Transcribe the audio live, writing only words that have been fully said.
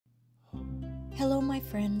Hello, my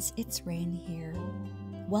friends, it's Rain here.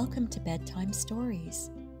 Welcome to Bedtime Stories.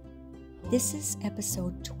 This is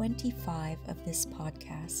episode 25 of this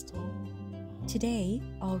podcast. Today,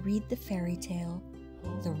 I'll read the fairy tale,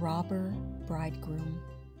 The Robber Bridegroom.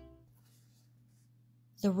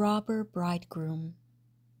 The Robber Bridegroom.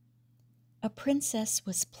 A princess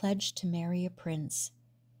was pledged to marry a prince,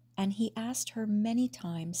 and he asked her many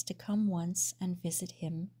times to come once and visit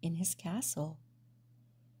him in his castle.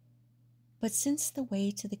 But since the way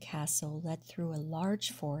to the castle led through a large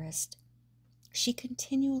forest, she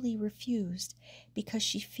continually refused because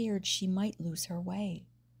she feared she might lose her way.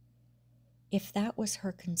 If that was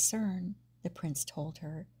her concern, the prince told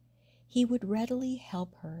her, he would readily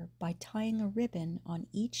help her by tying a ribbon on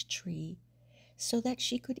each tree so that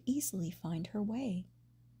she could easily find her way.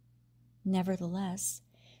 Nevertheless,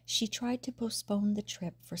 she tried to postpone the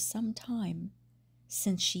trip for some time,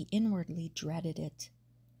 since she inwardly dreaded it.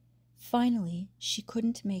 Finally, she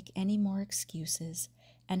couldn't make any more excuses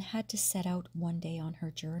and had to set out one day on her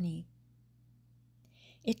journey.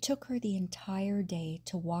 It took her the entire day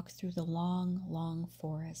to walk through the long, long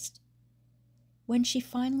forest. When she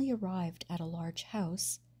finally arrived at a large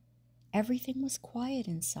house, everything was quiet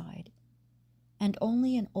inside, and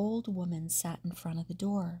only an old woman sat in front of the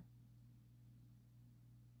door.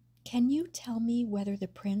 "Can you tell me whether the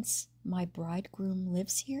prince, my bridegroom,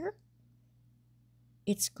 lives here?"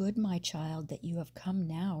 "It's good, my child, that you have come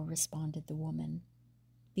now," responded the woman,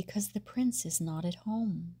 "because the prince is not at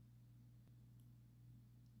home.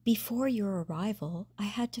 Before your arrival, I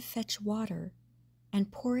had to fetch water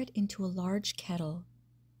and pour it into a large kettle.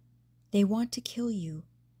 They want to kill you,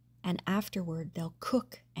 and afterward they'll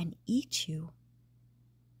cook and eat you."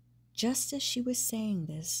 Just as she was saying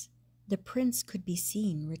this, the prince could be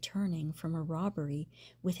seen returning from a robbery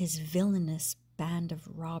with his villainous band of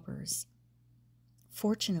robbers.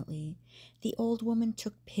 Fortunately, the old woman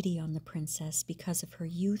took pity on the princess because of her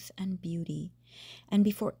youth and beauty, and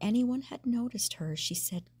before anyone had noticed her, she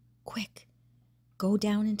said, "Quick, go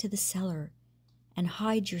down into the cellar and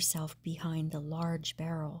hide yourself behind the large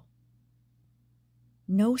barrel."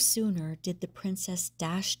 No sooner did the princess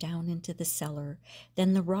dash down into the cellar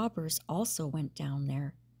than the robbers also went down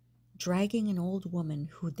there, dragging an old woman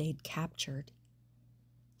who they'd captured.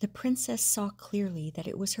 The princess saw clearly that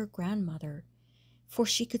it was her grandmother, for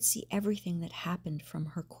she could see everything that happened from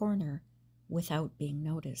her corner without being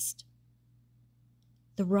noticed.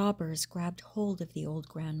 The robbers grabbed hold of the old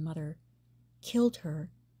grandmother, killed her,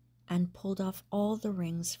 and pulled off all the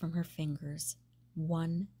rings from her fingers,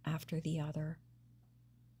 one after the other.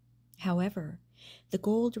 However, the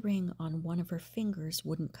gold ring on one of her fingers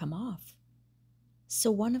wouldn't come off, so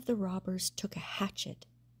one of the robbers took a hatchet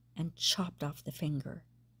and chopped off the finger.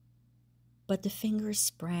 But the finger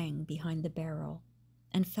sprang behind the barrel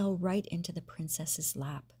and fell right into the princess's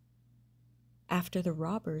lap. After the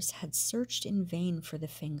robbers had searched in vain for the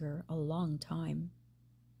finger a long time,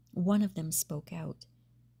 one of them spoke out.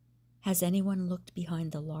 "Has anyone looked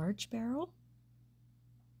behind the large barrel?"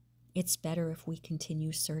 "It's better if we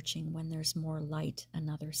continue searching when there's more light,"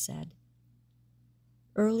 another said.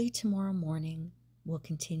 "Early tomorrow morning, we'll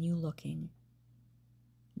continue looking.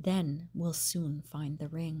 Then we'll soon find the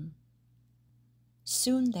ring."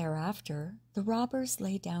 Soon thereafter, the robbers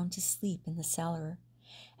lay down to sleep in the cellar,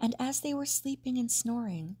 and as they were sleeping and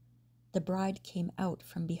snoring, the bride came out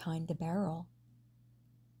from behind the barrel.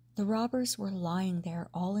 The robbers were lying there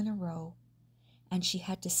all in a row, and she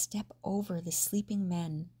had to step over the sleeping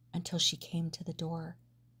men until she came to the door.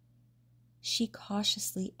 She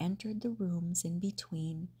cautiously entered the rooms in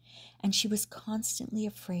between, and she was constantly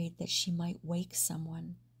afraid that she might wake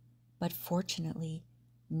someone, but fortunately,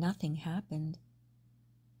 nothing happened.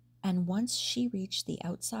 And once she reached the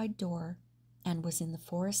outside door and was in the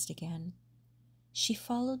forest again, she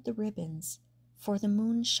followed the ribbons, for the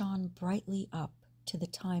moon shone brightly up to the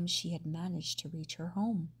time she had managed to reach her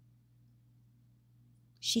home.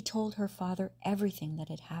 She told her father everything that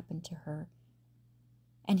had happened to her,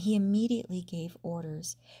 and he immediately gave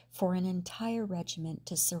orders for an entire regiment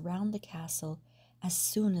to surround the castle as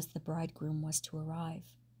soon as the bridegroom was to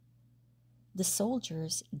arrive. The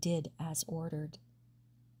soldiers did as ordered.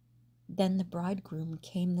 Then the bridegroom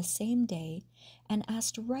came the same day and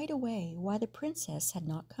asked right away why the princess had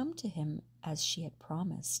not come to him as she had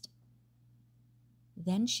promised.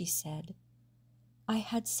 Then she said, "I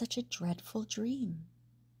had such a dreadful dream.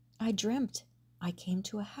 I dreamt I came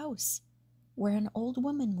to a house where an old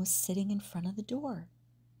woman was sitting in front of the door,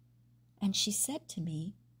 and she said to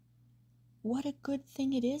me, 'What a good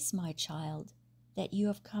thing it is, my child, that you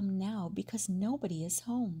have come now because nobody is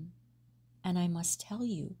home. And I must tell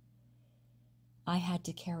you, I had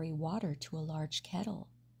to carry water to a large kettle.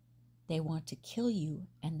 They want to kill you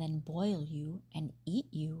and then boil you and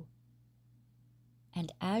eat you."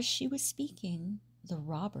 And as she was speaking, the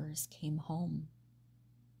robbers came home.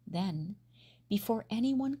 Then, before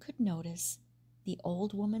anyone could notice, the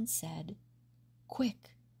old woman said,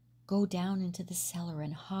 "Quick, go down into the cellar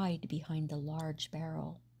and hide behind the large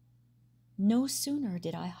barrel." No sooner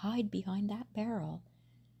did I hide behind that barrel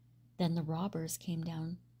than the robbers came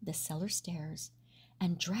down the cellar stairs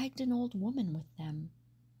and dragged an old woman with them.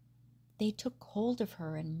 They took hold of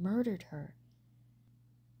her and murdered her.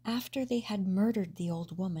 After they had murdered the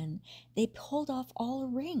old woman, they pulled off all her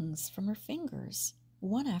rings from her fingers,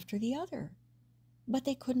 one after the other. But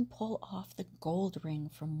they couldn't pull off the gold ring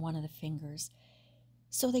from one of the fingers,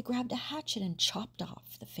 so they grabbed a hatchet and chopped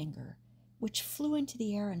off the finger, which flew into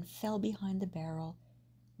the air and fell behind the barrel,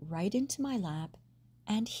 right into my lap,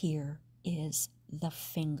 and here is the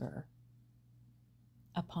finger.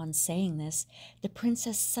 Upon saying this, the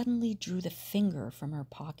princess suddenly drew the finger from her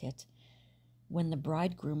pocket. When the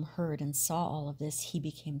bridegroom heard and saw all of this, he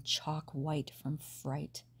became chalk white from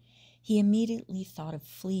fright. He immediately thought of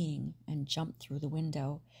fleeing and jumped through the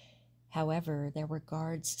window. However, there were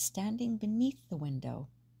guards standing beneath the window.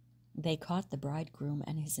 They caught the bridegroom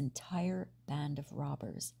and his entire band of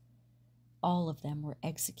robbers. All of them were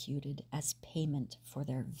executed as payment for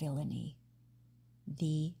their villainy.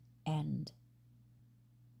 The end.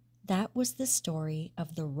 That was the story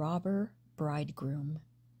of the Robber Bridegroom.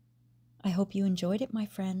 I hope you enjoyed it, my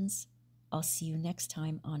friends. I'll see you next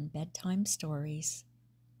time on Bedtime Stories.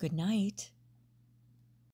 Good night.